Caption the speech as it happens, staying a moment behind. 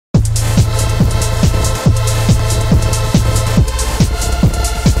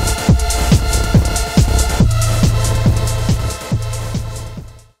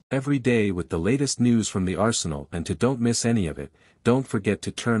every day with the latest news from the Arsenal, and to don't miss any of it, don't forget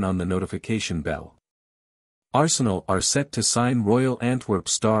to turn on the notification bell. Arsenal are set to sign Royal Antwerp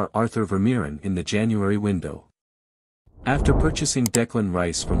star Arthur Vermeeren in the January window. After purchasing Declan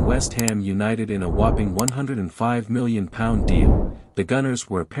Rice from West Ham United in a whopping £105 million deal, the Gunners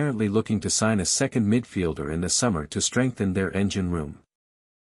were apparently looking to sign a second midfielder in the summer to strengthen their engine room.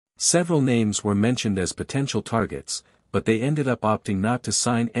 Several names were mentioned as potential targets, but they ended up opting not to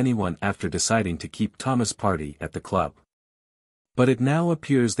sign anyone after deciding to keep Thomas Partey at the club. But it now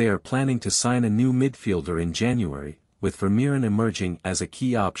appears they are planning to sign a new midfielder in January, with Vermeeren emerging as a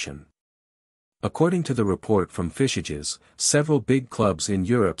key option. According to the report from Fishages, several big clubs in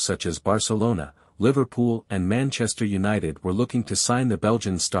Europe such as Barcelona, Liverpool and Manchester United were looking to sign the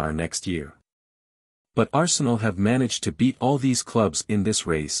Belgian star next year. But Arsenal have managed to beat all these clubs in this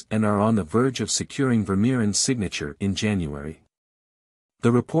race and are on the verge of securing Vermeeren's signature in January.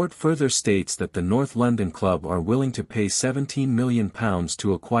 The report further states that the North London club are willing to pay £17 million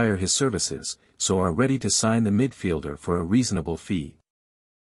to acquire his services, so are ready to sign the midfielder for a reasonable fee.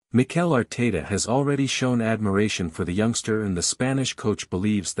 Mikel Arteta has already shown admiration for the youngster, and the Spanish coach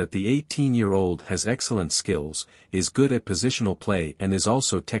believes that the 18-year-old has excellent skills, is good at positional play and is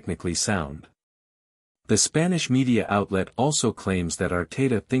also technically sound. The Spanish media outlet also claims that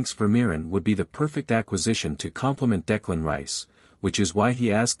Arteta thinks Vermeeren would be the perfect acquisition to complement Declan Rice, which is why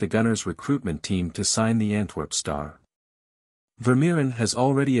he asked the Gunners' recruitment team to sign the Antwerp star. Vermeeren has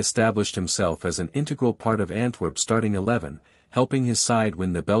already established himself as an integral part of Antwerp's starting 11, helping his side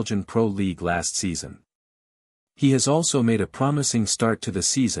win the Belgian Pro League last season. He has also made a promising start to the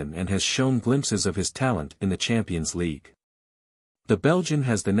season and has shown glimpses of his talent in the Champions League. The Belgian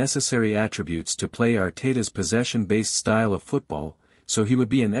has the necessary attributes to play Arteta's possession-based style of football, so he would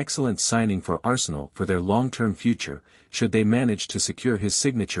be an excellent signing for Arsenal for their long-term future, should they manage to secure his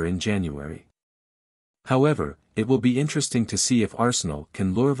signature in January. However, it will be interesting to see if Arsenal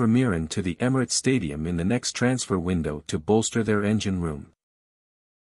can lure Vermeeren to the Emirates Stadium in the next transfer window to bolster their engine room.